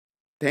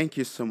Thank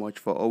you so much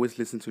for always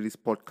listening to this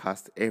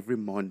podcast every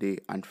Monday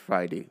and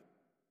Friday.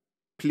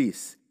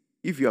 Please,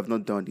 if you have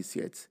not done this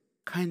yet,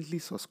 kindly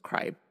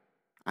subscribe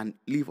and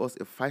leave us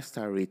a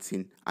 5-star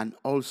rating and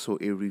also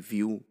a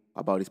review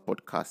about this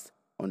podcast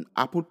on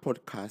Apple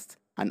Podcasts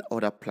and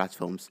other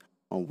platforms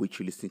on which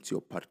you listen to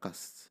your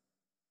podcasts.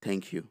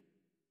 Thank you.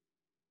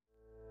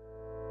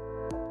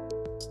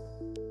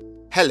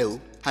 Hello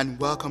and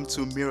welcome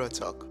to Mirror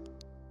Talk.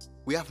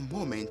 We have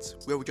moments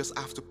where we just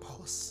have to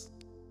pause.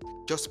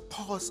 Just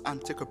pause and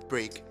take a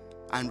break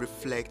and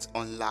reflect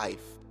on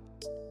life.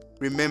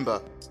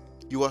 Remember,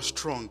 you are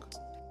strong,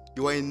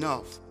 you are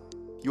enough,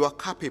 you are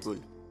capable,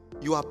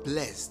 you are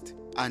blessed,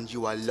 and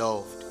you are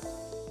loved.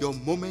 Your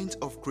moment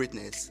of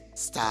greatness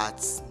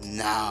starts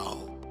now.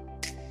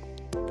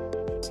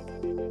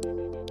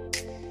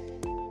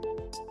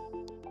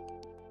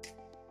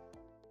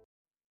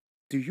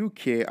 Do you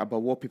care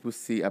about what people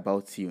say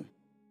about you?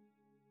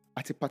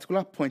 At a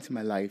particular point in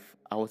my life,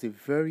 I was a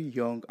very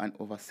young and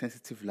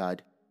oversensitive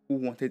lad who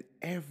wanted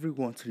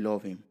everyone to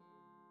love him.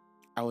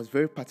 I was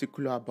very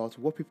particular about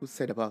what people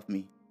said about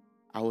me.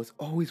 I was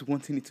always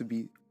wanting it to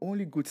be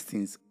only good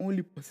things,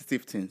 only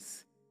positive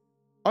things.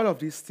 All of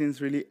these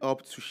things really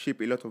helped to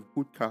shape a lot of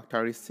good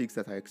characteristics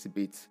that I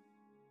exhibit.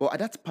 But at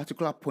that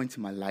particular point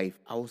in my life,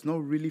 I was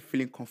not really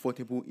feeling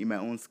comfortable in my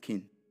own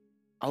skin.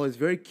 I was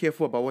very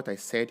careful about what I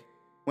said,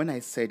 when I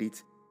said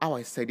it, how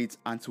I said it,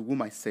 and to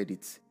whom I said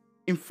it.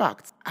 In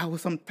fact, I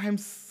was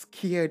sometimes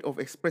scared of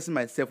expressing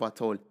myself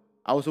at all.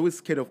 I was always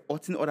scared of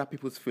hurting other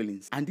people's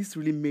feelings, and this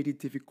really made it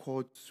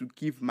difficult to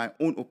give my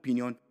own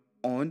opinion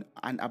on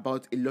and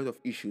about a lot of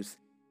issues,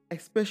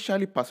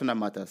 especially personal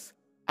matters.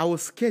 I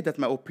was scared that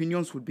my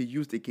opinions would be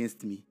used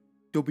against me.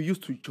 They'll be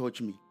used to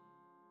judge me.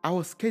 I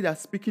was scared that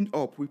speaking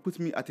up would put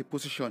me at a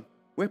position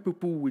where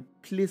people would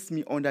place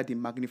me under the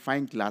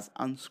magnifying glass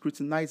and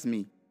scrutinize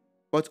me.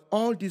 But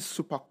all this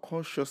super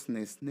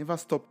consciousness never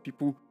stopped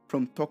people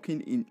from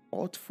talking in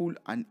hurtful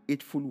and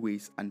hateful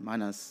ways and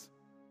manners.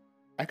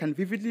 I can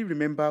vividly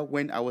remember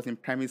when I was in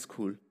primary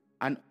school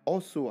and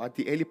also at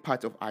the early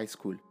part of high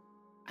school.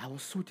 I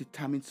was so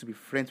determined to be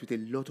friends with a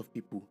lot of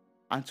people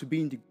and to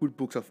be in the good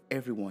books of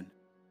everyone.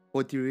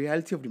 But the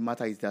reality of the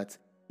matter is that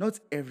not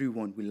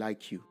everyone will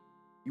like you.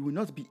 You will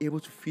not be able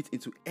to fit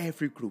into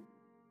every group.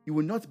 You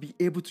will not be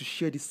able to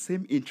share the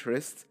same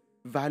interests,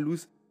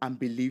 values, and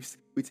beliefs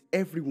with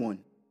everyone.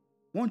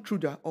 One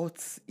truth that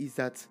hurts is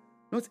that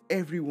not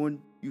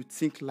everyone you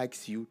think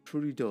likes you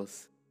truly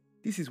does.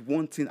 This is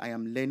one thing I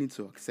am learning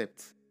to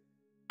accept.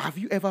 Have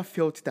you ever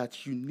felt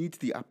that you need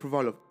the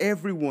approval of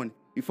everyone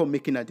before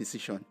making a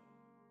decision?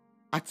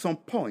 At some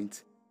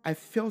point, I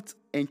felt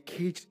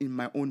encaged in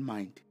my own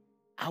mind.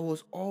 I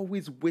was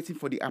always waiting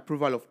for the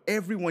approval of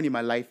everyone in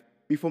my life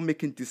before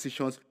making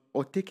decisions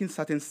or taking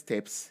certain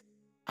steps.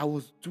 I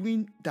was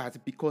doing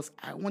that because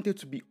I wanted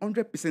to be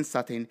 100%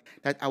 certain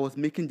that I was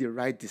making the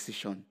right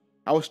decision.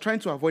 I was trying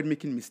to avoid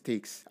making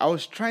mistakes. I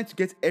was trying to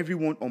get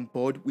everyone on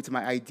board with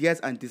my ideas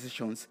and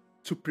decisions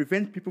to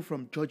prevent people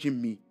from judging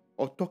me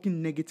or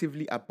talking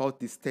negatively about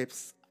the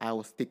steps I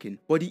was taking.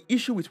 But the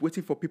issue with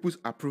waiting for people's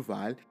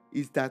approval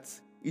is that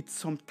it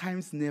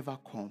sometimes never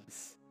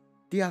comes.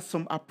 There are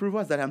some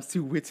approvals that I'm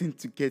still waiting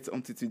to get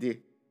until today.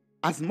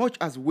 As much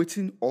as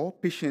waiting or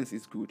patience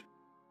is good,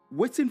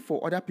 waiting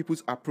for other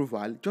people's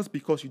approval just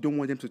because you don't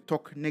want them to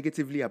talk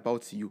negatively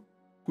about you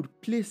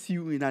could place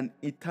you in an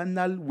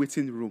eternal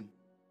waiting room.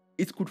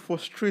 It could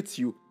frustrate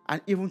you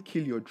and even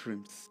kill your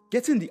dreams.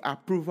 Getting the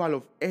approval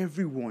of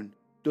everyone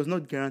does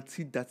not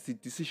guarantee that the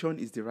decision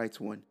is the right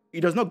one. It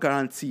does not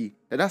guarantee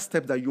that that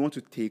step that you want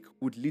to take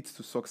would lead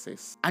to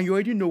success. And you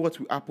already know what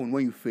will happen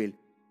when you fail.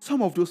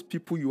 Some of those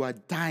people you are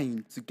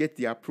dying to get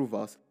the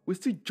approvals will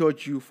still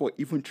judge you for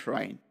even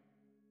trying.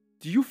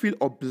 Do you feel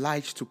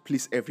obliged to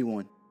please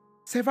everyone?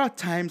 Several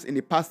times in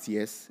the past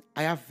years,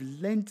 I have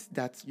learned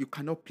that you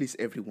cannot please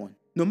everyone.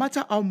 No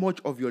matter how much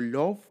of your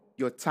love,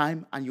 your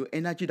time, and your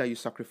energy that you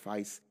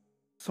sacrifice,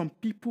 some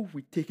people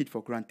will take it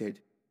for granted.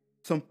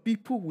 Some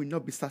people will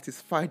not be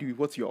satisfied with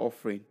what you're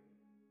offering.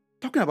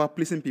 Talking about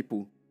pleasing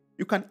people,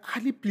 you can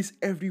hardly please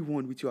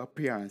everyone with your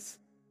appearance.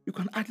 You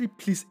can hardly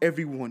please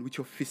everyone with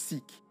your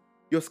physique,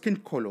 your skin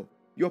color,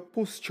 your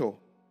posture,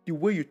 the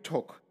way you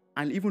talk,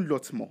 and even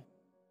lots more.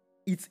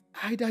 It's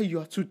either you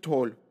are too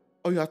tall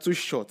or you are too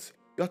short,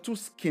 you are too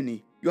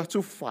skinny, you are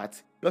too fat,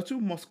 you are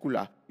too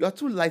muscular, you are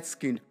too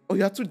light-skinned, or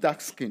you are too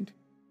dark-skinned.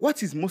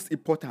 What is most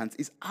important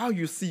is how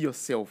you see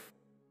yourself.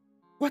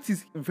 What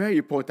is very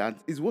important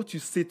is what you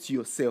say to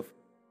yourself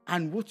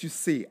and what you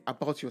say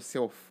about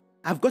yourself.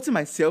 I've gotten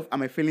myself and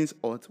my feelings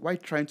hurt while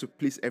trying to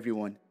please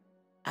everyone.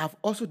 I've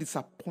also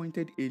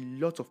disappointed a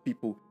lot of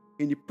people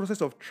in the process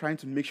of trying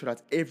to make sure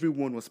that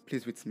everyone was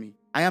pleased with me.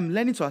 I am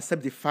learning to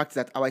accept the fact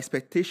that our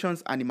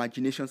expectations and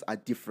imaginations are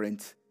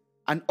different,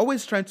 and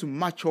always trying to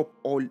match up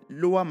or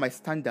lower my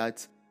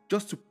standards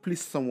just to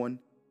please someone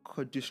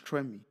could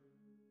destroy me.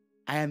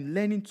 I am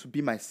learning to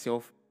be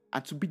myself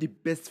and to be the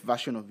best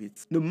version of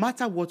it. No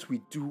matter what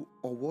we do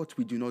or what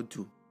we do not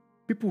do,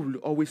 people will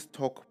always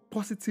talk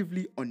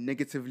positively or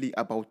negatively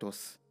about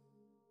us.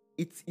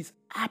 It is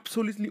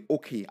absolutely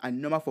okay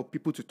and normal for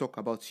people to talk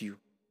about you.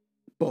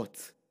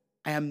 But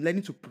I am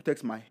learning to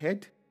protect my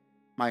head,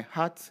 my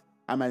heart,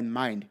 and my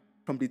mind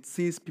from the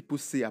things people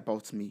say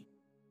about me.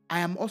 I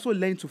am also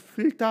learning to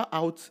filter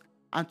out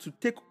and to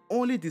take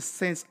only the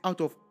sense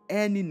out of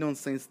any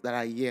nonsense that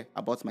I hear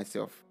about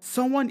myself.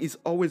 Someone is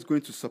always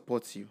going to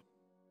support you.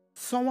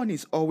 Someone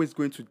is always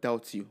going to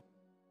doubt you.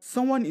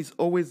 Someone is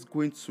always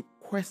going to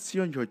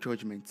question your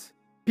judgment.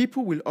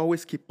 People will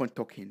always keep on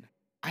talking.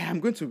 I am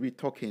going to be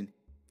talking.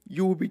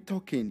 You will be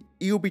talking.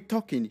 He'll be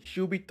talking.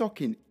 She'll be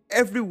talking.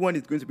 Everyone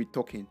is going to be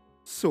talking.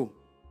 So,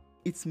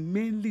 it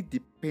mainly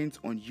depends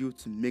on you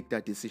to make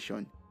that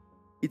decision.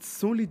 It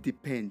solely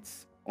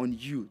depends on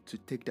you to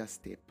take that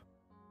step.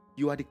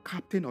 You are the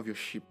captain of your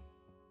ship.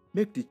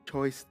 Make the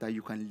choice that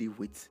you can live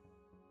with.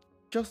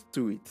 Just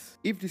do it.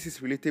 If this is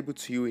relatable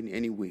to you in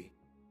any way,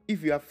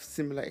 if you have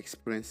similar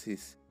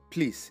experiences,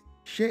 please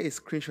share a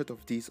screenshot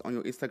of this on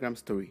your Instagram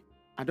story.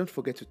 And don't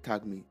forget to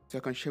tag me so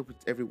I can share with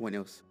everyone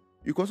else.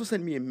 You can also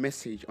send me a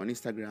message on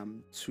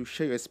Instagram to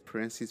share your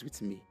experiences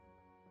with me.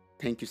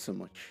 Thank you so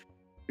much.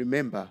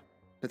 Remember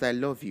that I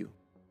love you,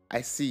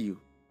 I see you,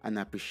 and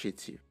I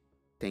appreciate you.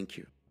 Thank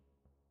you.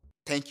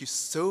 Thank you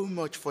so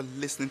much for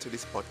listening to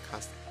this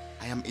podcast.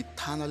 I am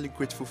eternally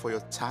grateful for your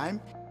time,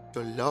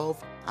 your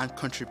love, and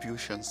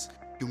contributions.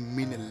 You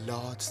mean a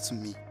lot to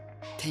me.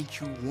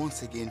 Thank you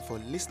once again for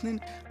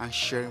listening and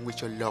sharing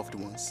with your loved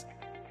ones.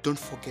 Don't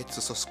forget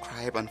to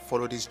subscribe and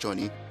follow this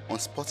journey on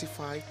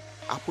Spotify,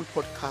 Apple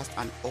Podcasts,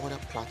 and other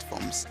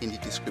platforms in the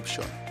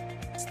description.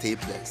 Stay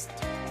blessed.